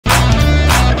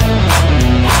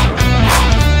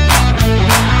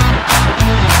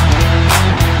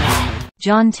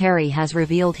John Terry has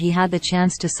revealed he had the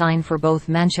chance to sign for both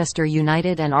Manchester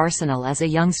United and Arsenal as a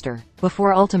youngster,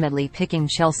 before ultimately picking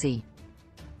Chelsea.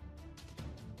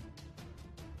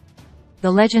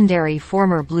 The legendary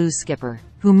former Blues skipper,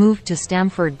 who moved to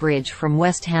Stamford Bridge from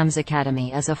West Ham's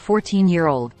academy as a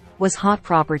 14-year-old, was hot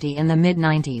property in the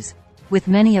mid-90s, with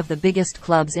many of the biggest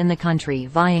clubs in the country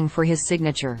vying for his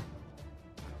signature.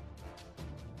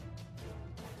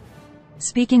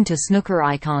 Speaking to snooker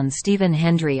icon Stephen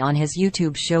Hendry on his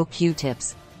YouTube show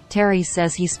Q-Tips, Terry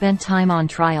says he spent time on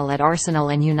trial at Arsenal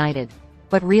and United,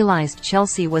 but realized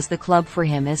Chelsea was the club for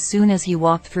him as soon as he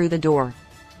walked through the door.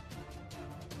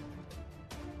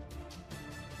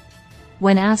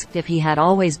 When asked if he had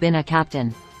always been a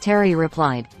captain, Terry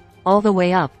replied, "All the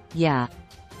way up, yeah.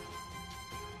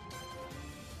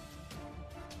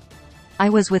 I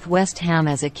was with West Ham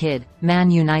as a kid,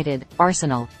 Man United,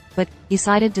 Arsenal, but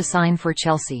decided to sign for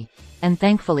Chelsea, and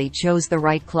thankfully chose the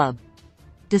right club."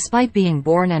 Despite being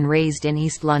born and raised in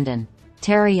East London,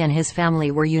 Terry and his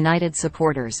family were United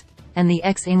supporters, and the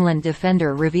ex-England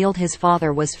defender revealed his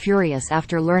father was furious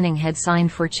after learning he'd signed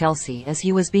for Chelsea as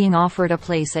he was being offered a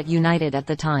place at United at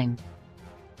the time.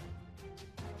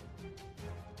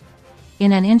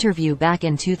 In an interview back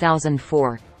in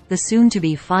 2004, the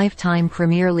soon-to-be five-time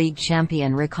Premier League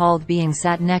champion recalled being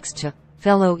sat next to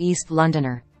fellow East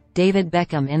Londoner David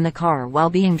Beckham in the car while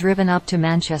being driven up to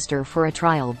Manchester for a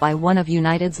trial by one of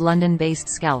United's London-based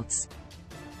scouts.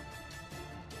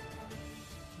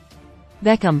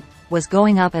 Beckham was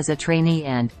going up as a trainee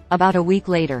and, about a week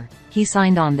later, he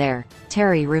signed on there,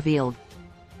 Terry revealed.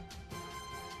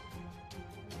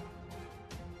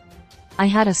 "I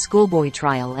had a schoolboy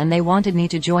trial and they wanted me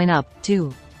to join up,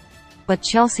 too. But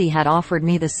Chelsea had offered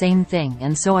me the same thing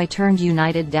and so I turned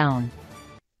United down.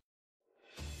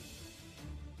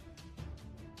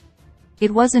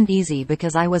 It wasn't easy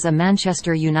because I was a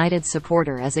Manchester United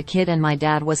supporter as a kid and my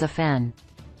dad was a fan.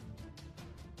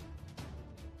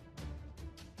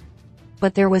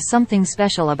 But there was something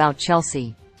special about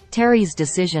Chelsea." Terry's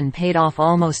decision paid off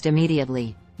almost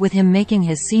immediately, with him making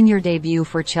his senior debut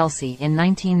for Chelsea in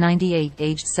 1998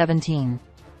 aged 17.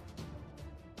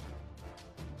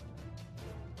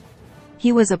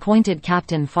 He was appointed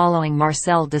captain following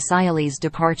Marcel Desailly's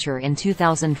departure in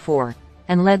 2004,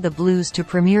 and led the Blues to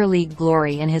Premier League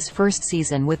glory in his first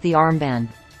season with the armband.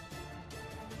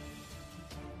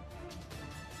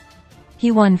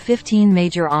 He won 15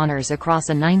 major honours across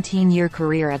a 19-year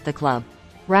career at the club,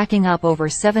 racking up over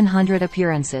 700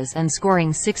 appearances and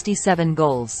scoring 67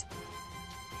 goals.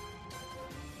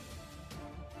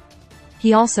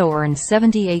 He also earned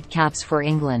 78 caps for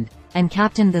England, and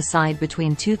captained the side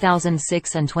between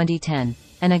 2006 and 2010,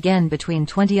 and again between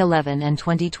 2011 and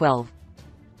 2012.